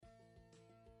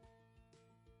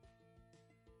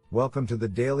Welcome to the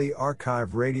Daily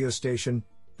Archive radio station,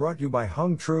 brought to you by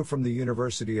Hung Tru from the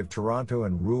University of Toronto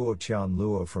and Ruo Tian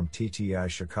Luo from TTI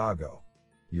Chicago.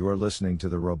 You are listening to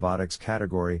the robotics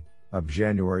category of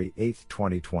January 8,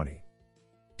 2020.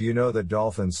 Do you know that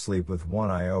dolphins sleep with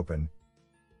one eye open?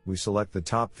 We select the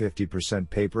top 50%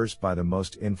 papers by the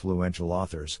most influential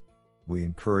authors. We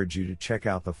encourage you to check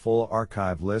out the full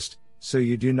archive list so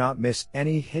you do not miss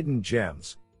any hidden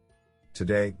gems.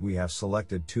 Today, we have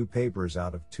selected 2 papers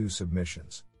out of 2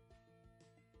 submissions.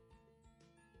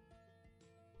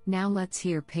 Now let's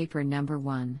hear paper number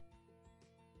 1.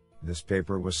 This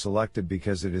paper was selected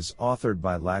because it is authored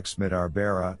by Laxmit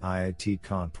Arbera, IIT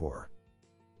Kanpur.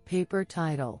 Paper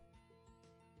title: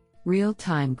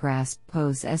 Real-time grasp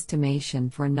pose estimation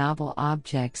for novel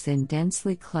objects in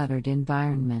densely cluttered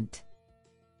environment.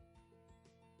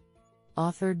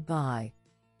 Authored by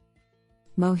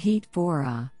Mohit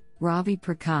Vora, Ravi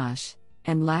Prakash,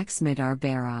 and Laxmit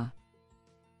Arbera.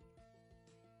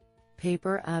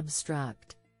 Paper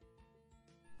abstract: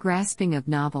 Grasping of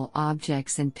novel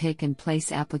objects and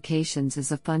pick-and-place applications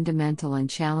is a fundamental and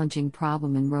challenging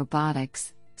problem in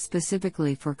robotics,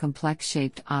 specifically for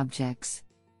complex-shaped objects.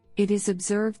 It is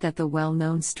observed that the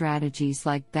well-known strategies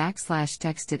like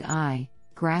 \texted I,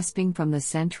 grasping from the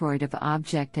centroid of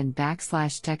object, and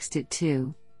 \texted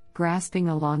to, grasping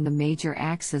along the major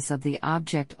axis of the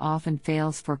object, often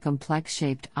fails for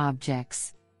complex-shaped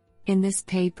objects. In this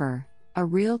paper, a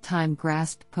real-time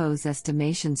grasp pose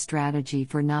estimation strategy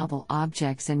for novel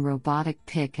objects in robotic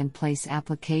pick-and-place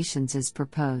applications is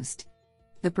proposed.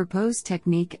 The proposed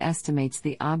technique estimates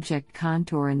the object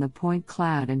contour in the point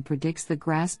cloud and predicts the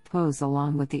grasp pose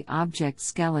along with the object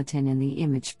skeleton in the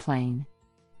image plane.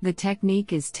 The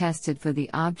technique is tested for the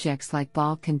objects like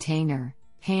ball container,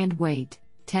 hand weight,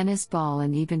 tennis ball,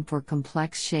 and even for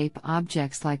complex shape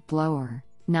objects like blower,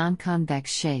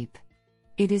 non-convex shape.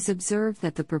 It is observed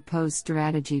that the proposed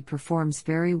strategy performs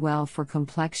very well for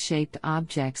complex-shaped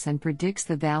objects and predicts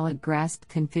the valid grasp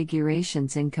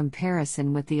configurations in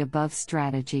comparison with the above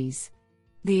strategies.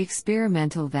 The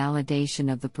experimental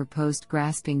validation of the proposed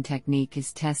grasping technique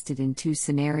is tested in 2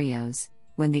 scenarios: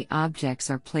 when the objects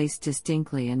are placed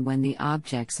distinctly and when the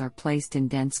objects are placed in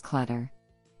dense clutter.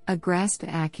 A grasp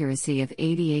accuracy of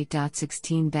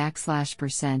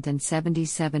 88.16% and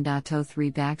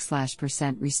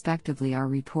 77.03% respectively are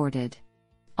reported.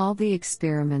 All the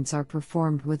experiments are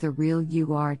performed with a real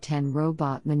UR10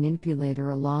 robot manipulator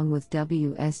along with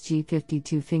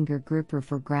WSG52 finger gripper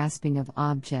for grasping of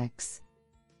objects.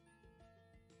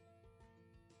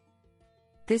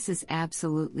 This is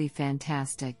absolutely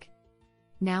fantastic.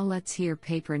 Now let's hear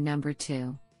paper number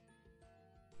 2.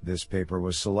 This paper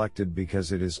was selected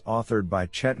because it is authored by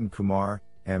Chetan Kumar,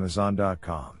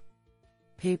 Amazon.com.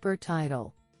 Paper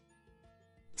title: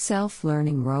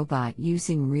 Self-learning robot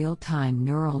using real-time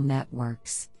neural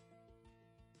networks.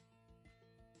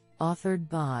 Authored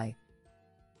by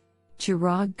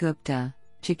Chirag Gupta,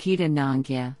 Chakita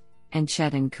Nangia, and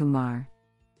Chetan Kumar.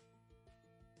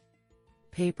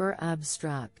 Paper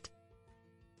abstract: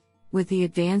 With the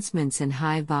advancements in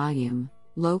high-volume,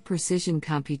 low-precision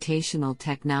computational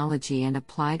technology and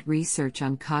applied research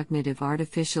on cognitive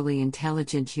artificially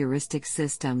intelligent heuristic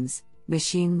systems,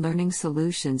 machine learning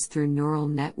solutions through neural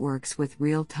networks with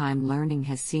real-time learning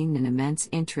has seen an immense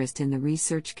interest in the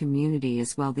research community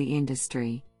as well the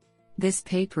industry. This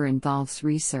paper involves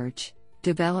research,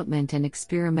 development and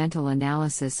experimental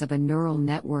analysis of a neural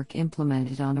network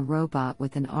implemented on a robot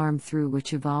with an arm through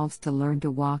which evolves to learn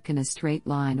to walk in a straight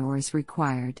line or is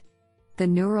required. The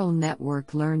neural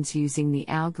network learns using the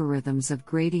algorithms of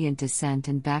gradient descent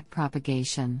and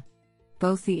backpropagation.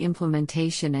 Both the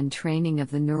implementation and training of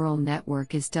the neural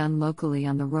network is done locally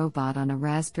on the robot on a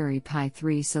Raspberry Pi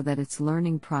 3 so that its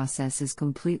learning process is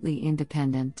completely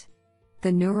independent.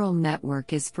 The neural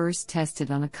network is first tested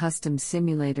on a custom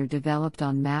simulator developed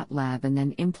on MATLAB and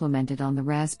then implemented on the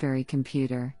Raspberry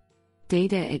computer.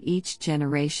 Data at each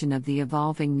generation of the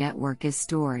evolving network is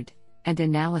stored, and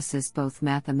analysis both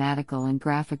mathematical and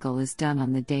graphical is done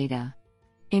on the data.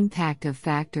 Impact of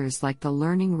factors like the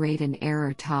learning rate and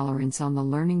error tolerance on the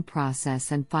learning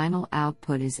process and final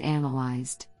output is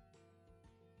analyzed.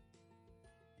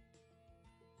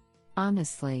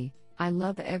 Honestly, I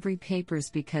love every papers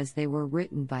because they were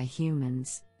written by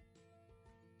humans.